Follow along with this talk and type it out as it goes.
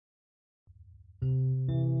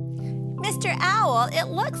Mr. Owl, it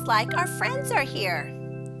looks like our friends are here.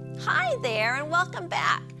 Hi there and welcome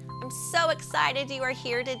back. I'm so excited you are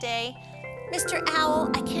here today. Mr. Owl,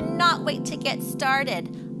 I cannot wait to get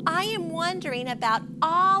started. I am wondering about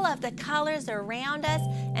all of the colors around us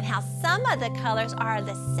and how some of the colors are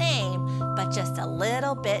the same, but just a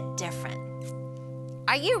little bit different.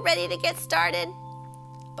 Are you ready to get started?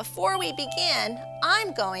 Before we begin,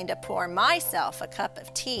 I'm going to pour myself a cup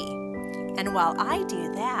of tea. And while I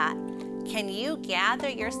do that, can you gather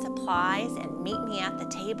your supplies and meet me at the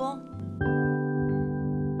table?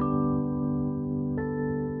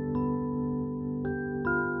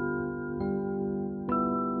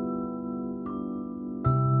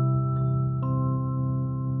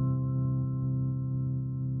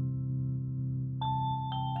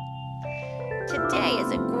 Today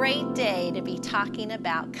is a great day to be talking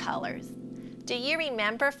about colors. Do you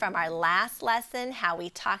remember from our last lesson how we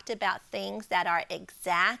talked about things that are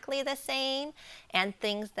exactly the same and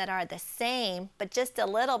things that are the same but just a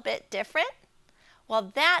little bit different? Well,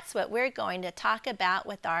 that's what we're going to talk about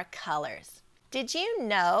with our colors. Did you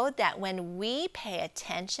know that when we pay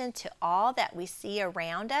attention to all that we see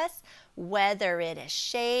around us, whether it is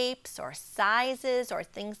shapes or sizes or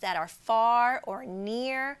things that are far or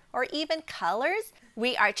near or even colors,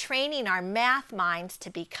 we are training our math minds to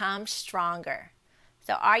become stronger.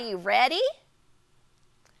 So are you ready?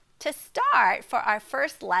 To start, for our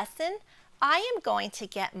first lesson, I am going to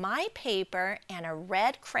get my paper and a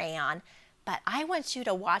red crayon, but I want you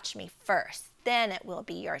to watch me first. Then it will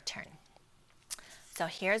be your turn. So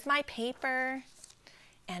here's my paper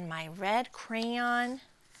and my red crayon.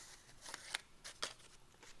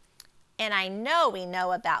 And I know we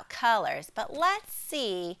know about colors, but let's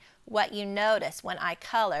see what you notice when I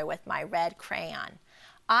color with my red crayon.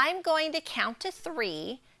 I'm going to count to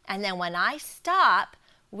 3, and then when I stop,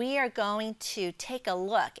 we are going to take a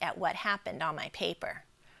look at what happened on my paper.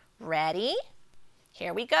 Ready?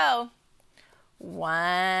 Here we go.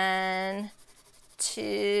 1,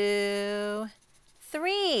 2,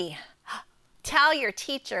 3. Tell your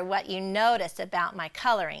teacher what you noticed about my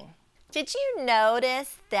coloring. Did you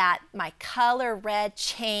notice that my color red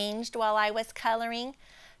changed while I was coloring?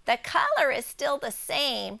 The color is still the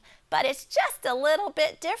same, but it's just a little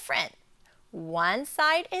bit different. One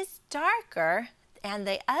side is darker and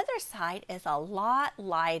the other side is a lot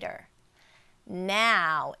lighter.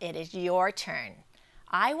 Now it is your turn.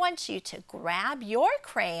 I want you to grab your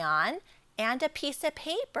crayon and a piece of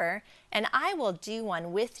paper, and I will do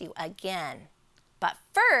one with you again. But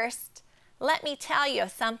first, let me tell you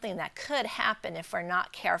of something that could happen if we're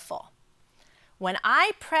not careful. When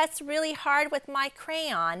I press really hard with my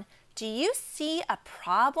crayon, do you see a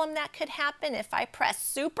problem that could happen if I press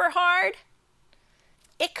super hard?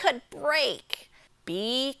 It could break.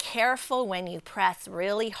 Be careful when you press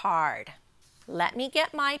really hard. Let me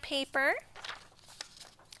get my paper,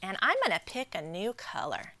 and I'm going to pick a new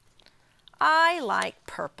color. I like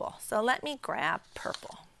purple, so let me grab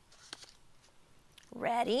purple.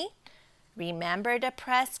 Ready? Remember to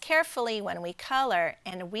press carefully when we color,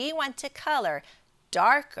 and we want to color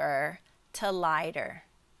darker to lighter.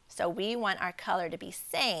 So we want our color to be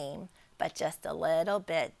same, but just a little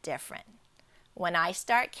bit different. When I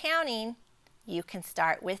start counting, you can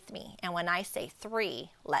start with me. And when I say 3,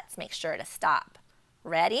 let's make sure to stop.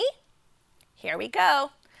 Ready? Here we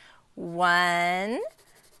go. 1,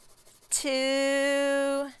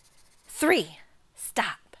 2, 3.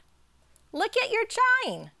 Stop. Look at your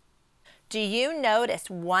drawing. Do you notice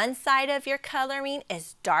one side of your coloring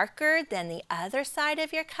is darker than the other side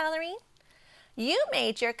of your coloring? You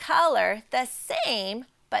made your color the same,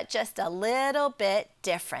 but just a little bit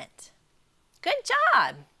different. Good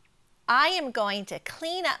job! I am going to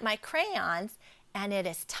clean up my crayons, and it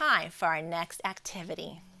is time for our next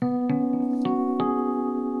activity.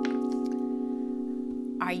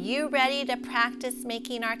 Are you ready to practice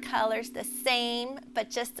making our colors the same, but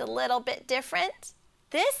just a little bit different?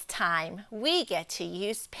 This time, we get to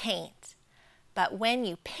use paint. But when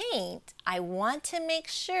you paint, I want to make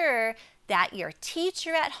sure that your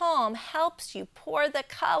teacher at home helps you pour the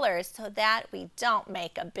colors so that we don't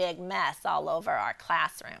make a big mess all over our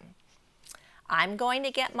classroom. I'm going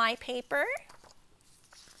to get my paper.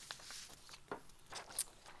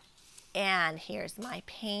 And here's my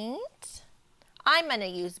paint. I'm going to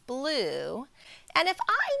use blue. And if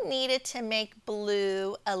I needed to make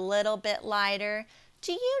blue a little bit lighter,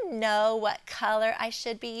 do you know what color I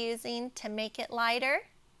should be using to make it lighter?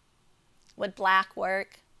 Would black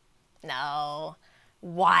work? No.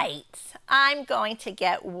 White. I'm going to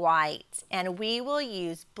get white, and we will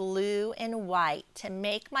use blue and white to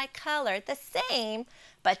make my color the same,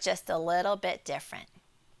 but just a little bit different.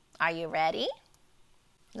 Are you ready?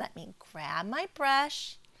 Let me grab my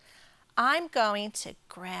brush. I'm going to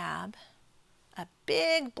grab a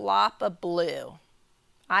big blob of blue.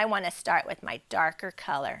 I want to start with my darker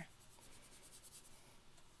color.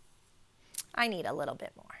 I need a little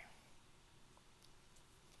bit more.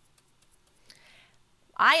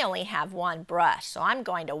 I only have one brush, so I'm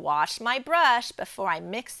going to wash my brush before I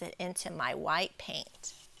mix it into my white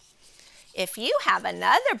paint. If you have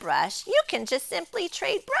another brush, you can just simply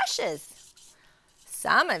trade brushes.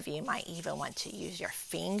 Some of you might even want to use your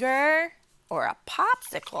finger, or a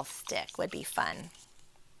popsicle stick would be fun.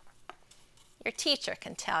 Your teacher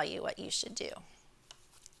can tell you what you should do.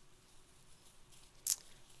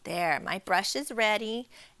 There, my brush is ready.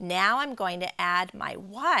 Now I'm going to add my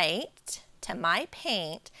white to my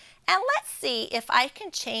paint, and let's see if I can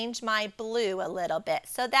change my blue a little bit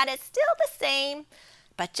so that it's still the same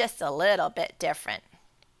but just a little bit different.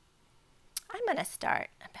 I'm going to start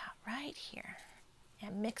about right here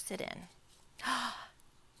and mix it in.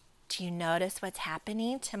 Do you notice what's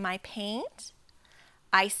happening to my paint?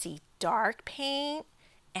 I see dark paint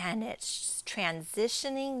and it's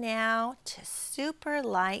transitioning now to super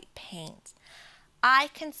light paint. I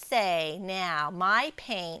can say now my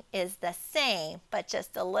paint is the same, but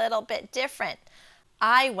just a little bit different.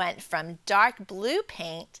 I went from dark blue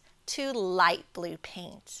paint to light blue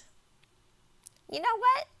paint. You know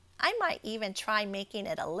what? I might even try making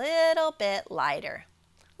it a little bit lighter.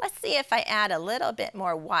 Let's see if I add a little bit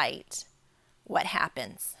more white, what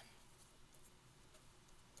happens.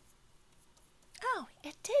 Oh,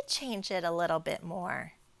 it did change it a little bit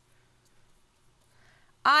more.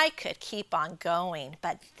 I could keep on going,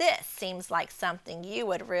 but this seems like something you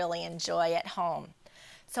would really enjoy at home.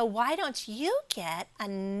 So why don't you get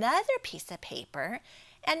another piece of paper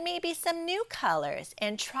and maybe some new colors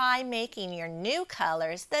and try making your new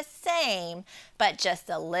colors the same, but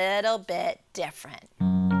just a little bit different.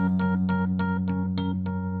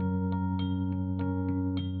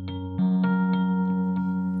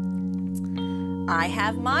 I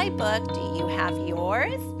have my book. Do you have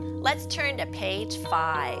yours? Let's turn to page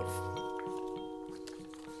 5.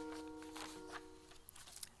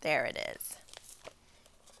 There it is.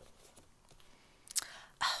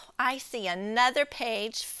 Oh, I see another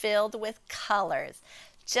page filled with colors.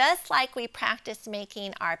 Just like we practiced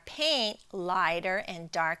making our paint lighter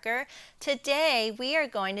and darker, today we are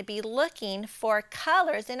going to be looking for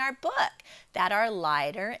colors in our book that are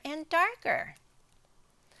lighter and darker.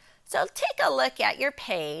 So take a look at your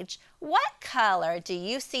page. What color do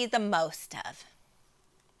you see the most of?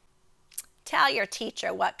 Tell your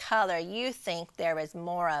teacher what color you think there is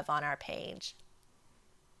more of on our page.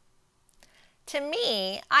 To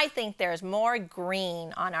me, I think there's more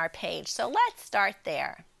green on our page, so let's start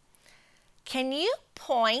there. Can you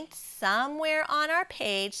point somewhere on our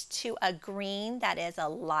page to a green that is a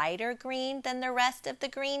lighter green than the rest of the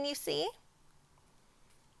green you see?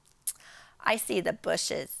 I see the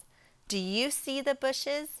bushes. Do you see the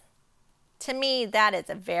bushes? To me, that is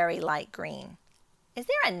a very light green. Is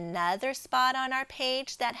there another spot on our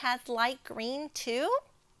page that has light green too?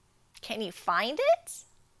 Can you find it?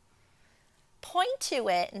 Point to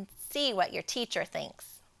it and see what your teacher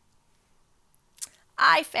thinks.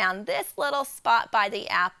 I found this little spot by the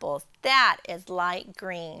apples. That is light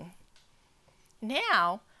green.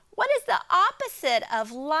 Now, what is the opposite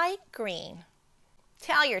of light green?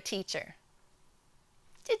 Tell your teacher.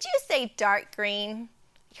 Did you say dark green?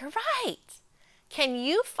 You're right. Can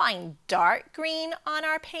you find dark green on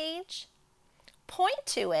our page? Point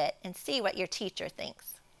to it and see what your teacher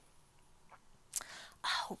thinks.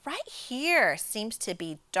 Oh, right here seems to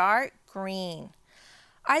be dark green.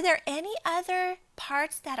 Are there any other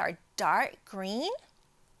parts that are dark green?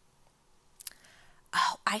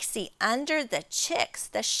 Oh, I see under the chicks,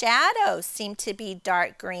 the shadows seem to be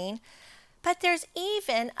dark green. But there's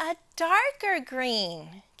even a darker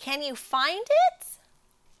green. Can you find it?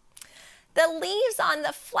 The leaves on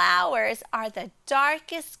the flowers are the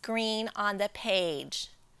darkest green on the page.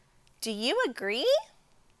 Do you agree?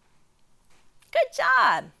 Good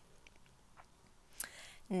job.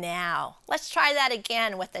 Now, let's try that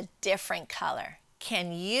again with a different color.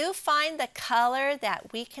 Can you find the color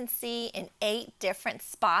that we can see in 8 different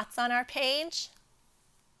spots on our page?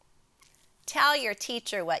 Tell your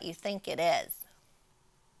teacher what you think it is.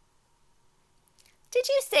 Did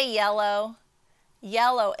you say yellow?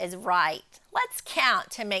 Yellow is right. Let's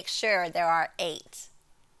count to make sure there are 8.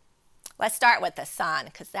 Let's start with the sun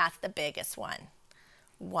because that's the biggest one.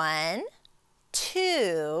 1,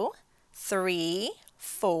 2, 3,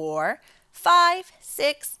 4, 5,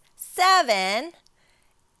 6, 7,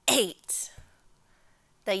 8.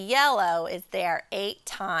 The yellow is there 8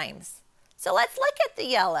 times. So let's look at the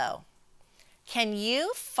yellow. Can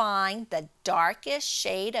you find the darkest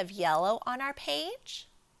shade of yellow on our page?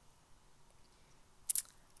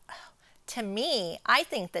 To me, I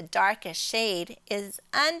think the darkest shade is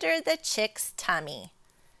under the chick's tummy.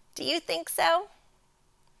 Do you think so?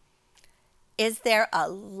 Is there a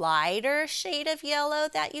lighter shade of yellow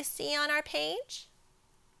that you see on our page?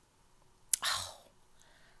 Oh,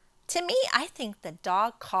 to me, I think the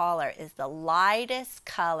dog collar is the lightest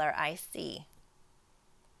color I see.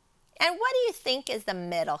 And what do you think is the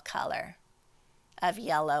middle color of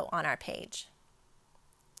yellow on our page?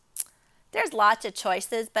 There's lots of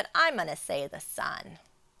choices, but I'm going to say the sun.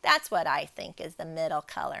 That's what I think is the middle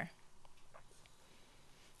color.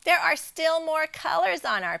 There are still more colors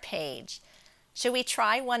on our page. Should we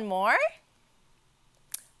try one more?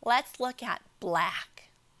 Let's look at black.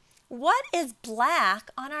 What is black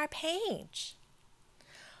on our page?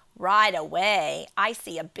 Right away, I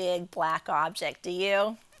see a big black object. Do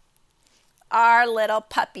you? Our little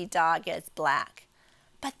puppy dog is black.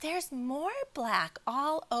 But there's more black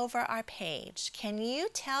all over our page. Can you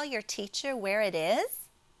tell your teacher where it is?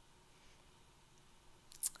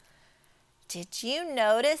 Did you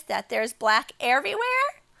notice that there's black everywhere?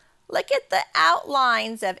 Look at the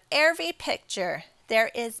outlines of every picture.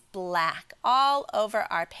 There is black all over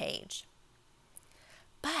our page.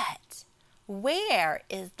 But where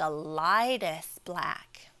is the lightest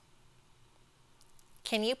black?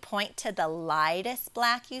 Can you point to the lightest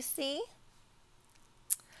black you see?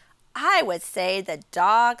 I would say the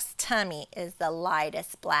dog's tummy is the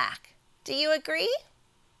lightest black. Do you agree?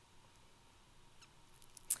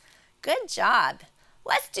 Good job.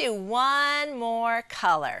 Let's do one more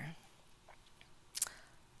color.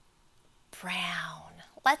 Brown.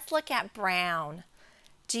 Let's look at brown.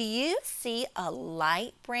 Do you see a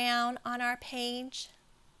light brown on our page?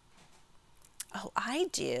 Oh, I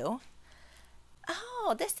do.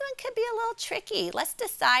 Oh, this one could be a little tricky. Let's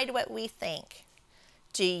decide what we think.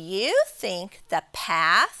 Do you think the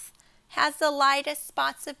path has the lightest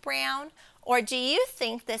spots of brown? Or do you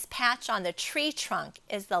think this patch on the tree trunk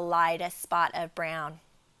is the lightest spot of brown?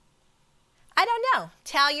 I don't know.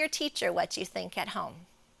 Tell your teacher what you think at home.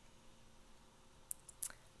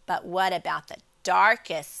 But what about the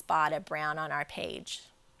darkest spot of brown on our page?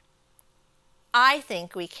 I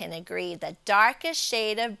think we can agree the darkest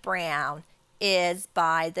shade of brown is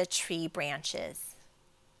by the tree branches.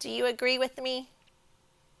 Do you agree with me?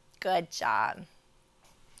 Good job.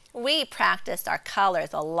 We practiced our colors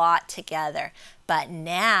a lot together, but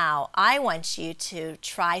now I want you to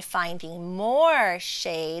try finding more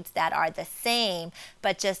shades that are the same,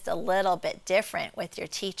 but just a little bit different with your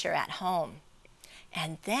teacher at home.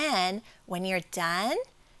 And then when you're done,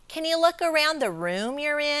 can you look around the room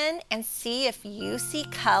you're in and see if you see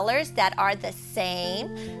colors that are the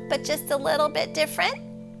same, but just a little bit different?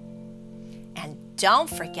 And don't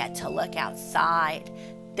forget to look outside.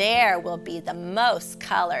 There will be the most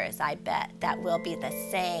colors, I bet, that will be the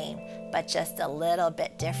same, but just a little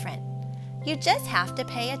bit different. You just have to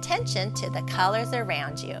pay attention to the colors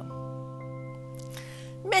around you.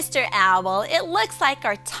 Mr. Owl, it looks like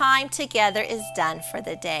our time together is done for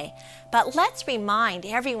the day, but let's remind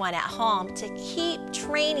everyone at home to keep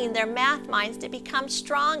training their math minds to become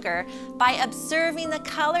stronger by observing the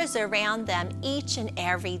colors around them each and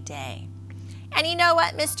every day. And you know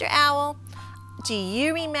what, Mr. Owl? Do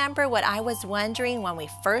you remember what I was wondering when we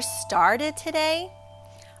first started today?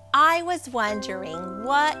 I was wondering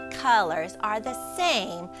what colors are the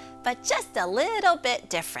same, but just a little bit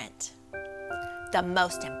different. The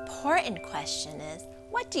most important question is,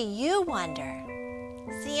 what do you wonder?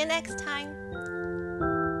 See you next time.